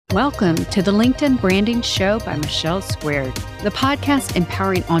Welcome to the LinkedIn Branding Show by Michelle Squared, the podcast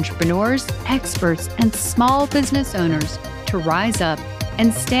empowering entrepreneurs, experts, and small business owners to rise up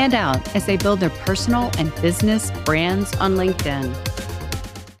and stand out as they build their personal and business brands on LinkedIn.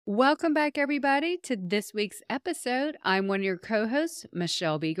 Welcome back, everybody, to this week's episode. I'm one of your co-hosts,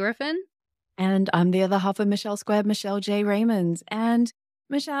 Michelle B. Griffin. And I'm the other half of Michelle Squared, Michelle J. Raymonds. And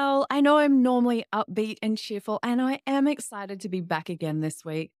Michelle, I know I'm normally upbeat and cheerful, and I am excited to be back again this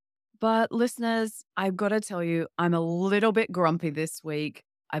week. But listeners, I've got to tell you, I'm a little bit grumpy this week.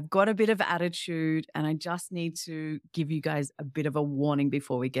 I've got a bit of attitude, and I just need to give you guys a bit of a warning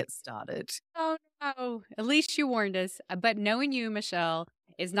before we get started. Oh, no. At least you warned us. But knowing you, Michelle,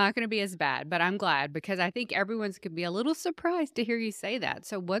 is not going to be as bad. But I'm glad because I think everyone's going to be a little surprised to hear you say that.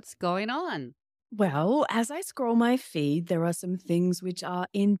 So what's going on? Well, as I scroll my feed, there are some things which are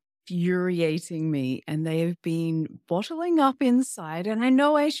infuriating me and they have been bottling up inside. And I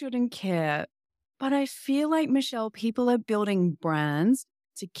know I shouldn't care, but I feel like, Michelle, people are building brands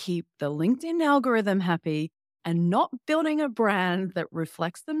to keep the LinkedIn algorithm happy and not building a brand that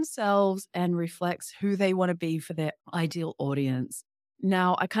reflects themselves and reflects who they want to be for their ideal audience.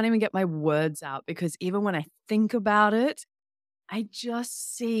 Now, I can't even get my words out because even when I think about it, I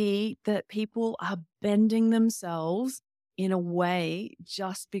just see that people are bending themselves in a way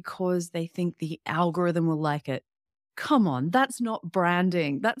just because they think the algorithm will like it. Come on, that's not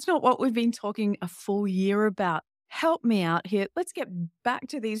branding. That's not what we've been talking a full year about. Help me out here. Let's get back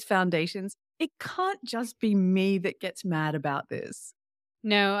to these foundations. It can't just be me that gets mad about this.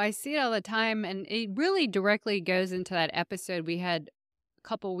 No, I see it all the time. And it really directly goes into that episode we had a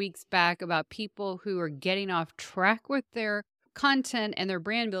couple weeks back about people who are getting off track with their content and their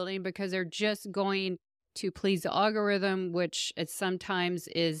brand building because they're just going to please the algorithm, which it sometimes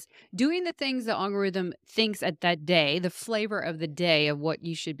is doing the things the algorithm thinks at that day, the flavor of the day of what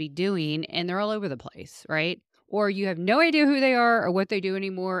you should be doing. And they're all over the place, right? Or you have no idea who they are or what they do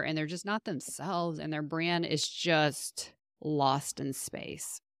anymore. And they're just not themselves. And their brand is just lost in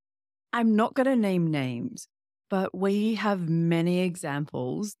space. I'm not going to name names, but we have many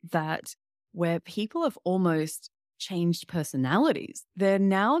examples that where people have almost changed personalities. They're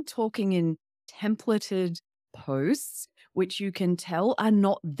now talking in templated posts, which you can tell are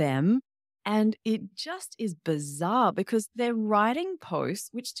not them. And it just is bizarre because they're writing posts,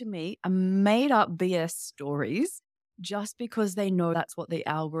 which to me are made up BS stories just because they know that's what the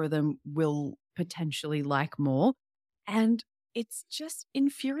algorithm will potentially like more. And it's just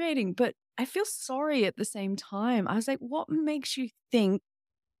infuriating, but I feel sorry at the same time. I was like, what makes you think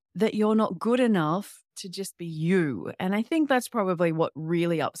that you're not good enough to just be you? And I think that's probably what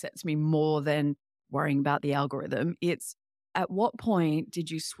really upsets me more than worrying about the algorithm. It's at what point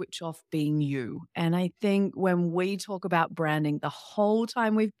did you switch off being you? And I think when we talk about branding, the whole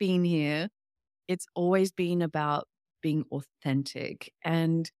time we've been here, it's always been about being authentic.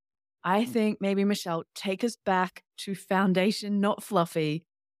 And I think maybe, Michelle, take us back to foundation, not fluffy.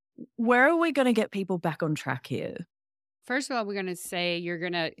 Where are we going to get people back on track here? First of all, we're going to say you're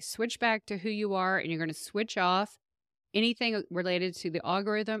going to switch back to who you are and you're going to switch off anything related to the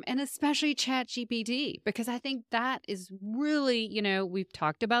algorithm and especially ChatGPT, because I think that is really, we've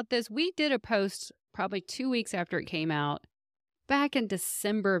talked about this. We did a post probably 2 weeks after it came out back in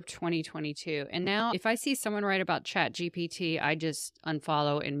December of 2022. And now if I see someone write about ChatGPT, I just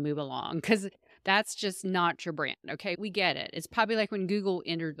unfollow and move along because that's just not your brand. Okay. We get it. It's probably like when Google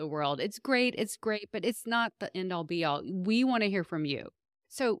entered the world. It's great, but it's not the end all be all. We want to hear from you.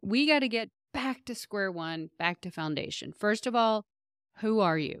 So we got to get back to square one, back to foundation. First of all, who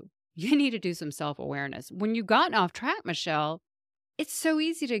are you? You need to do some self-awareness. When you've gotten off track, Michelle, it's so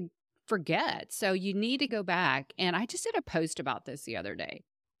easy to forget. So you need to go back. And I just did a post about this the other day.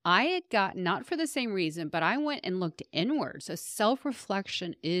 I had gotten, not for the same reason, but I went and looked inward. So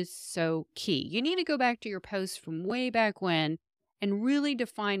self-reflection is so key. You need to go back to your posts from way back when and really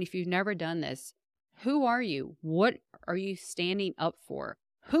define, if you've never done this, who are you? What are you standing up for?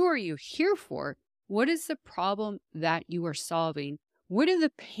 Who are you here for? What is the problem that you are solving? What are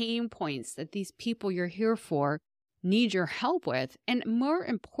the pain points that these people you're here for need your help with? And more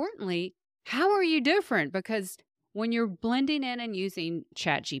importantly, how are you different? Because when you're blending in and using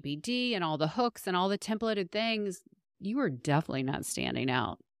ChatGPT and all the hooks and all the templated things, you are definitely not standing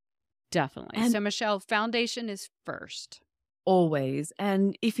out. Definitely. So Michelle, foundation is first. Always.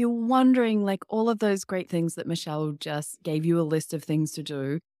 And if you're wondering, like all of those great things that Michelle just gave you a list of things to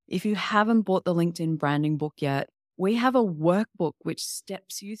do, if you haven't bought the LinkedIn branding book yet, we have a workbook which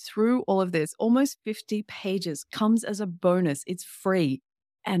steps you through all of this, almost 50 pages, comes as a bonus. It's free.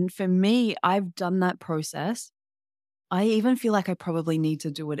 And for me, I've done that process I even feel like I probably need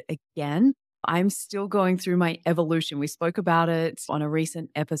to do it again. I'm still going through my evolution. We spoke about it on a recent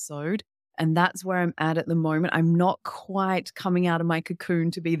episode, and that's where I'm at the moment. I'm not quite coming out of my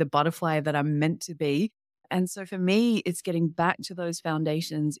cocoon to be the butterfly that I'm meant to be. And so for me, it's getting back to those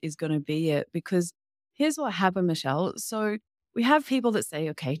foundations is going to be it. Because here's what happened, Michelle. So we have people that say,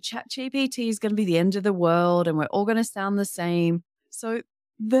 okay, ChatGPT is going to be the end of the world and we're all going to sound the same. So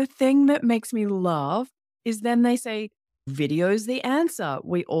the thing that makes me laugh is then they say, video's the answer.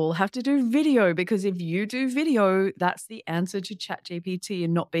 We all have to do video because if you do video, that's the answer to ChatGPT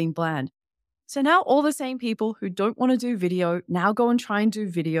and not being bland. So now all the same people who don't want to do video now go and try and do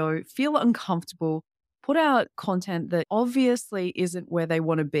video, feel uncomfortable, put out content that obviously isn't where they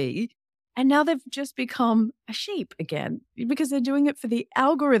want to be. And now they've just become a sheep again because they're doing it for the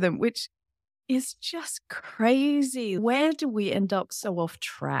algorithm, which is just crazy. Where do we end up so off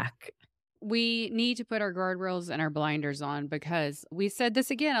track? We need to put our guardrails and our blinders on because we said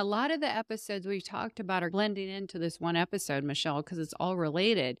this again. A lot of the episodes we've talked about are blending into this one episode, Michelle, because it's all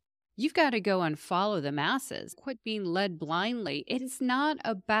related. You've got to go and follow the masses. Quit being led blindly. It is not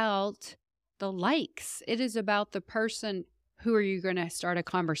about the likes. It is about the person who are you going to start a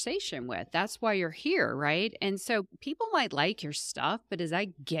conversation with. That's why you're here, right? And so people might like your stuff, but is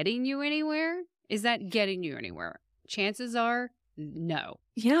that getting you anywhere? Is that getting you anywhere? Chances are no.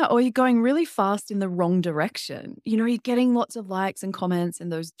 Yeah, or you're going really fast in the wrong direction. You know, you're getting lots of likes and comments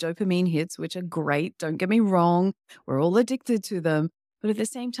and those dopamine hits, which are great. Don't get me wrong. We're all addicted to them. But at the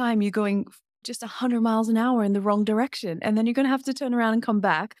same time, you're going just 100 miles an hour in the wrong direction. And then you're going to have to turn around and come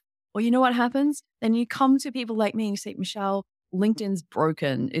back. Or you know what happens? Then you come to people like me and you say, Michelle, LinkedIn's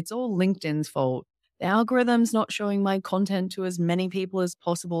broken. It's all LinkedIn's fault. The algorithm's not showing my content to as many people as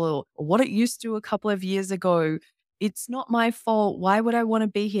possible or what it used to a couple of years ago. It's not my fault. Why would I want to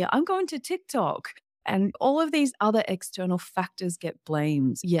be here? I'm going to TikTok. And all of these other external factors get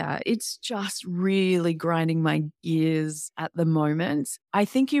blamed. Yeah, it's just really grinding my gears at the moment. I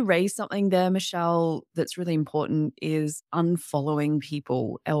think you raised something there, Michelle, that's really important is unfollowing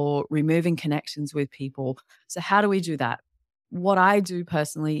people or removing connections with people. So how do we do that? What I do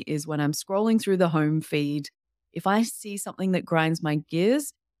personally is when I'm scrolling through the home feed, if I see something that grinds my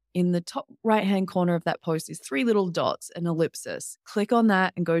gears, in the top right-hand corner of that post is 3 little dots, an ellipsis. Click on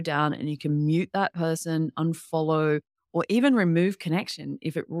that and go down and you can mute that person, unfollow, or even remove connection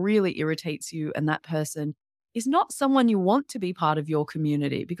if it really irritates you and that person is not someone you want to be part of your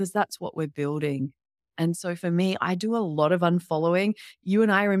community because that's what we're building. And so for me, I do a lot of unfollowing. You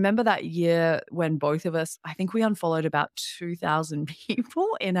and I remember that year when both of us, I think we unfollowed about 2,000 people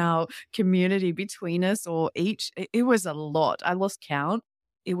in our community between us or each. It was a lot. I lost count.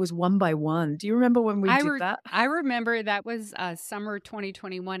 It was one by one. Do you remember when we did that? I remember that was summer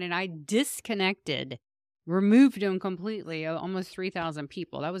 2021 and I disconnected, removed them completely, almost 3,000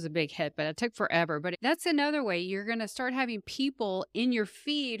 people. That was a big hit, but it took forever. But that's another way you're going to start having people in your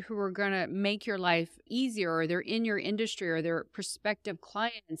feed who are going to make your life easier or they're in your industry or they're prospective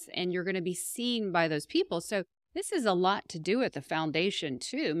clients and you're going to be seen by those people. So this is a lot to do with the foundation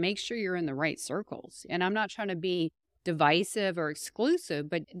too. Make sure you're in the right circles. And I'm not trying to be divisive or exclusive,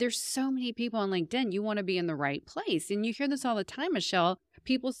 but there's so many people on LinkedIn. You want to be in the right place. And you hear this all the time, Michelle.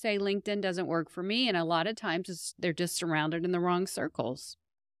 People say LinkedIn doesn't work for me. And a lot of times they're just surrounded in the wrong circles.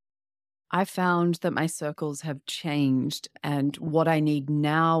 I found that my circles have changed and what I need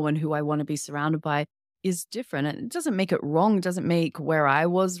now and who I want to be surrounded by is different. And it doesn't make it wrong. It doesn't make where I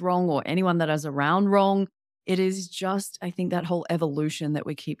was wrong or anyone that I was around wrong. It is just, I think, that whole evolution that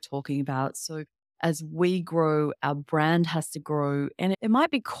we keep talking about. So as we grow, our brand has to grow. And it might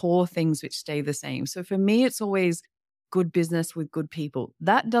be core things which stay the same. So for me, it's always good business with good people.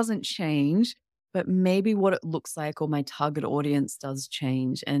 That doesn't change, but maybe what it looks like or my target audience does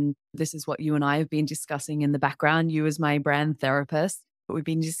change. And this is what you and I have been discussing in the background. You as my brand therapist, but we've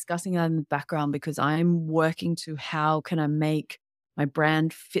been discussing that in the background because I'm working to how can I make my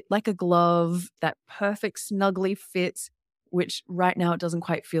brand fit like a glove, that perfect snuggly fit, which right now it doesn't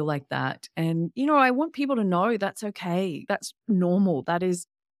quite feel like that. And, you know, I want people to know that's okay. That's normal. That is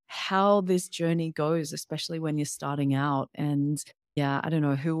how this journey goes, especially when you're starting out. And yeah, I don't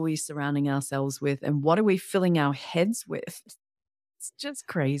know, who are we surrounding ourselves with and what are we filling our heads with? It's just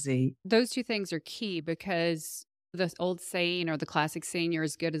crazy. Those two things are key because the old saying or the classic saying, you're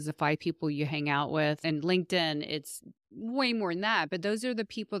as good as the 5 people you hang out with. And LinkedIn, it's way more than that. But those are the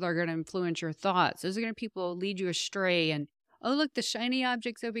people that are going to influence your thoughts. Those are going to people lead you astray and, oh, look, the shiny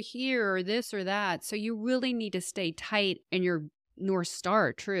object's over here or this or that. So you really need to stay tight in your North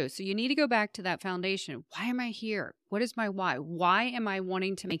Star, true. So you need to go back to that foundation. Why am I here? What is my why? Why am I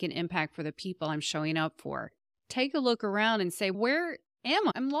wanting to make an impact for the people I'm showing up for? take a look around and say, where am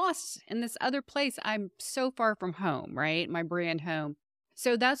I? I'm lost in this other place. I'm so far from home, right? My brand home.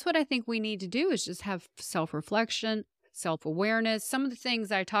 So that's what I think we need to do, is just have self-reflection, self-awareness. Some of the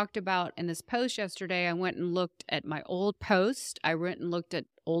things I talked about in this post yesterday, I went and looked at my old post. I went and looked at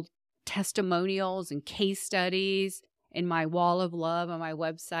old testimonials and case studies in my wall of love on my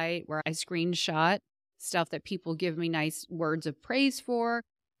website, where I screenshot stuff that people give me nice words of praise for.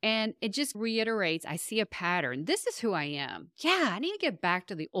 And it just reiterates, I see a pattern. This is who I am. Yeah, I need to get back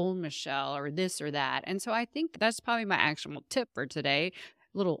to the old Michelle or this or that. And so I think that's probably my actual tip for today.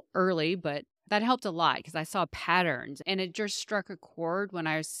 A little early, but that helped a lot because I saw patterns, and it just struck a chord when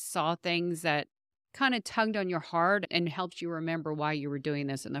I saw things that kind of tugged on your heart and helped you remember why you were doing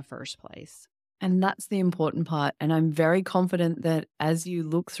this in the first place. And that's the important part. And I'm very confident that as you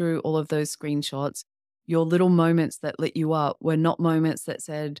look through all of those screenshots, your little moments that lit you up were not moments that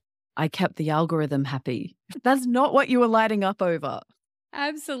said, I kept the algorithm happy. That's not what you were lighting up over.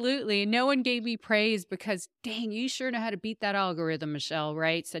 Absolutely. No one gave me praise because, dang, you sure know how to beat that algorithm, Michelle,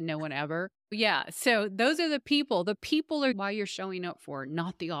 right? Said no one ever. Yeah. So those are the people. The people are why you're showing up for,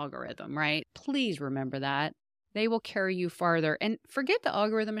 not the algorithm, right? Please remember that. They will carry you farther. And forget the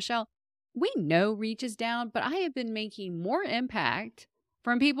algorithm, Michelle. We know reach is down, but I have been making more impact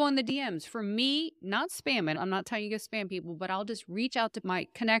from people in the DMs. For me, not spamming. I'm not telling you to spam people, but I'll just reach out to my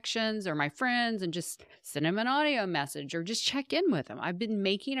connections or my friends and just send them an audio message or just check in with them. I've been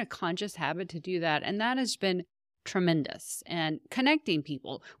making a conscious habit to do that, and that has been tremendous. And connecting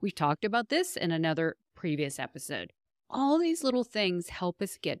people. We've talked about this in another previous episode. All these little things help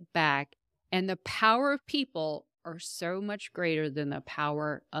us get back, and the power of people are so much greater than the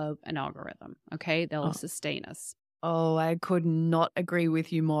power of an algorithm. Okay? They'll sustain us. Oh, I could not agree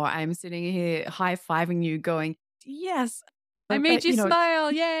with you more. I'm sitting here high-fiving you going, yes. I made you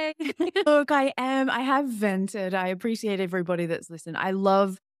smile. Yay. Look, I have vented. I appreciate everybody that's listened. I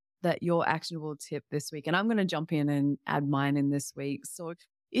love that your actionable tip this week, and I'm going to jump in and add mine in this week. So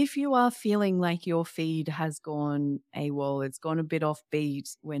if you are feeling like your feed has gone AWOL, it's gone a bit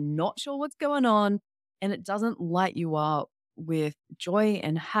offbeat, we're not sure what's going on, and it doesn't light you up with joy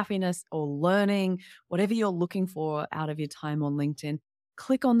and happiness or learning, whatever you're looking for out of your time on LinkedIn,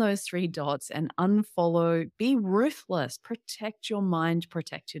 click on those 3 dots and unfollow. Be ruthless. Protect your mind,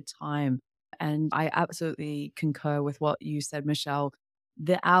 protect your time. And I absolutely concur with what you said, Michelle.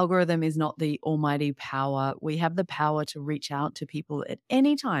 The algorithm is not the almighty power. We have the power to reach out to people at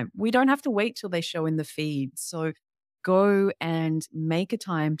any time. We don't have to wait till they show in the feed. So go and make a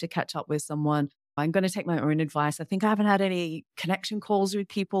time to catch up with someone. I'm going to take my own advice. I think I haven't had any connection calls with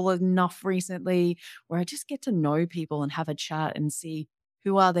people enough recently where I just get to know people and have a chat and see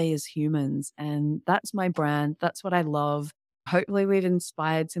who are they as humans. And that's my brand. That's what I love. Hopefully we've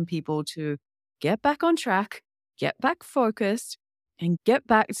inspired some people to get back on track, get back focused, and get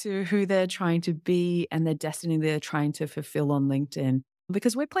back to who they're trying to be and their destiny they're trying to fulfill on LinkedIn.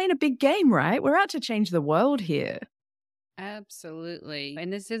 Because we're playing a big game, right? We're out to change the world here. Absolutely.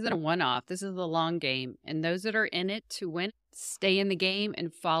 And this isn't a one-off. This is the long game. And those that are in it to win, stay in the game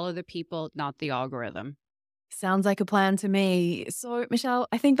and follow the people, not the algorithm. Sounds like a plan to me. So, Michelle,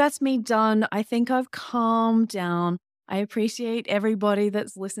 I think that's me done. I think I've calmed down. I appreciate everybody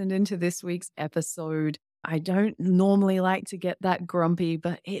that's listened into this week's episode. I don't normally like to get that grumpy,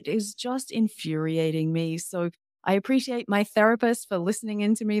 but it is just infuriating me. So I appreciate my therapist for listening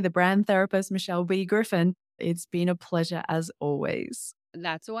into me, the brand therapist, Michelle B. Griffin. It's been a pleasure as always.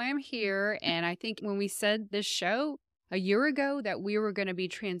 That's why I'm here. And I think when we said this show a year ago that we were going to be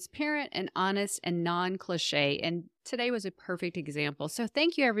transparent and honest and non-cliche, and today was a perfect example. So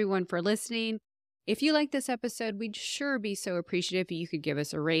thank you everyone for listening. If you like this episode, we'd sure be so appreciative if you could give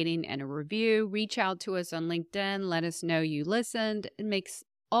us a rating and a review. Reach out to us on LinkedIn. Let us know you listened. It makes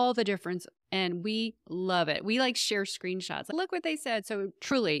all the difference, and we love it. We share screenshots. Look what they said. So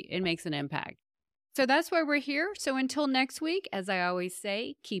truly, it makes an impact. So that's why we're here. So until next week, as I always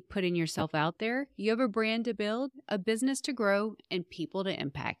say, keep putting yourself out there. You have a brand to build, a business to grow, and people to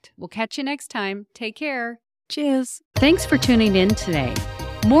impact. We'll catch you next time. Take care. Cheers. Thanks for tuning in today.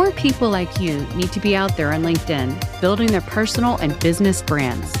 More people like you need to be out there on LinkedIn, building their personal and business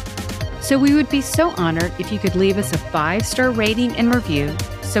brands. So we would be so honored if you could leave us a 5-star rating and review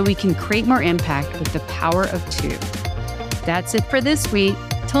so we can create more impact with the power of 2. That's it for this week.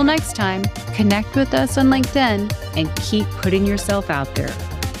 Till next time, connect with us on LinkedIn and keep putting yourself out there.